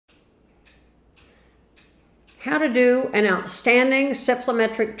How to do an outstanding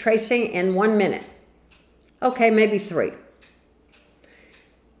cephalometric tracing in 1 minute. Okay, maybe 3.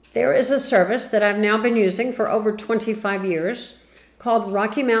 There is a service that I've now been using for over 25 years called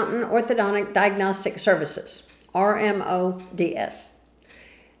Rocky Mountain Orthodontic Diagnostic Services, RMODS.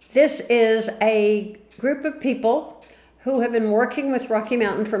 This is a group of people who have been working with Rocky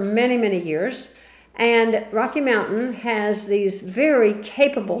Mountain for many, many years, and Rocky Mountain has these very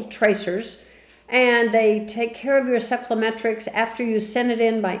capable tracers, and they take care of your cephalometrics after you send it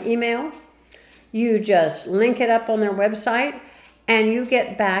in by email. You just link it up on their website, and you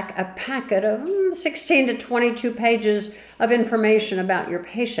get back a packet of 16 to 22 pages of information about your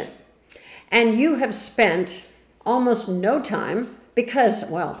patient. And you have spent almost no time because,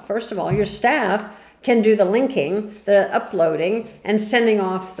 well, first of all, your staff can do the linking, the uploading, and sending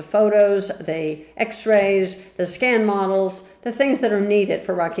off the photos, the x-rays, the scan models, the things that are needed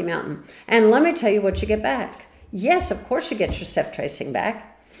for Rocky Mountain. And let me tell you what you get back. Yes, of course you get your ceph tracing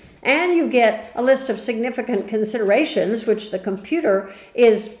back. And you get a list of significant considerations, which the computer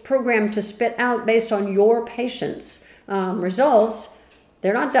is programmed to spit out based on your patient's results.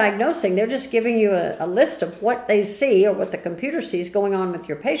 They're not diagnosing, they're just giving you a list of what they see or what the computer sees going on with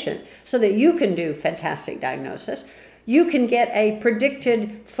your patient so that you can do fantastic diagnosis. You can get a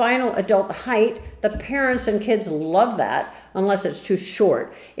predicted final adult height. The parents and kids love that, unless it's too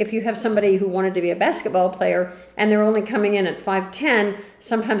short. If you have somebody who wanted to be a basketball player and they're only coming in at 5'10",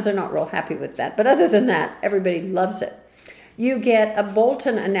 sometimes they're not real happy with that. But other than that, everybody loves it. You get a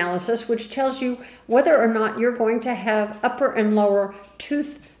Bolton analysis, which tells you whether or not you're going to have upper and lower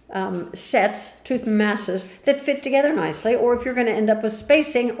tooth sets, tooth masses that fit together nicely, or if you're going to end up with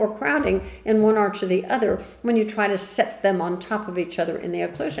spacing or crowding in one arch or the other when you try to set them on top of each other in the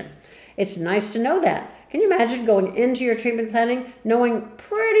occlusion. It's nice to know that. Can you imagine going into your treatment planning knowing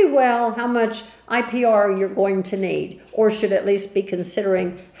pretty well how much IPR you're going to need, or should at least be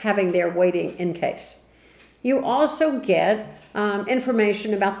considering having there waiting in case? You also get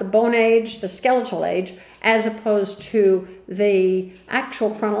information about the bone age, the skeletal age, as opposed to the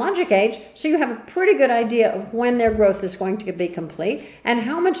actual chronologic age, so you have a pretty good idea of when their growth is going to be complete and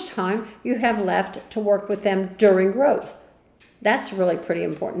how much time you have left to work with them during growth. That's really pretty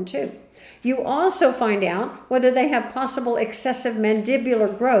important too. You also find out whether they have possible excessive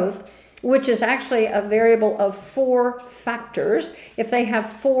mandibular growth, which is actually a variable of 4 factors. If they have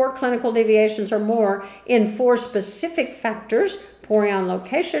 4 clinical deviations or more in 4 specific factors: porion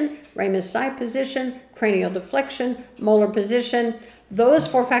location, ramus side position, cranial deflection, molar position, those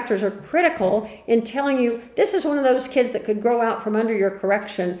 4 factors are critical in telling you this is one of those kids that could grow out from under your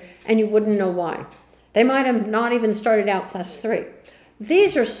correction and you wouldn't know why. They might have not even started out class 3.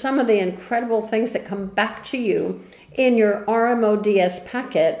 These are some of the incredible things that come back to you in your RMODS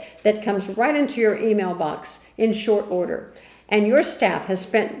packet that comes right into your email box in short order. And your staff has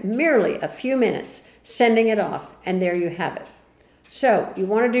spent merely a few minutes sending it off, and there you have it. So you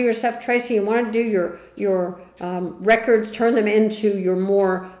want to do your ceph tracing, you want to do your records, turn them into your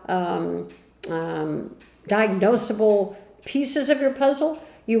more diagnosable pieces of your puzzle.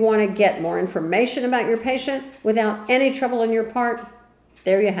 You want to get more information about your patient without any trouble on your part.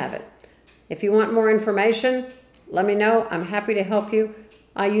 There you have it. If you want more information, let me know. I'm happy to help you.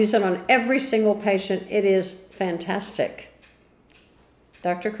 I use it on every single patient. It is fantastic.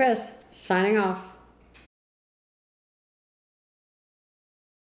 Dr. Chris, signing off.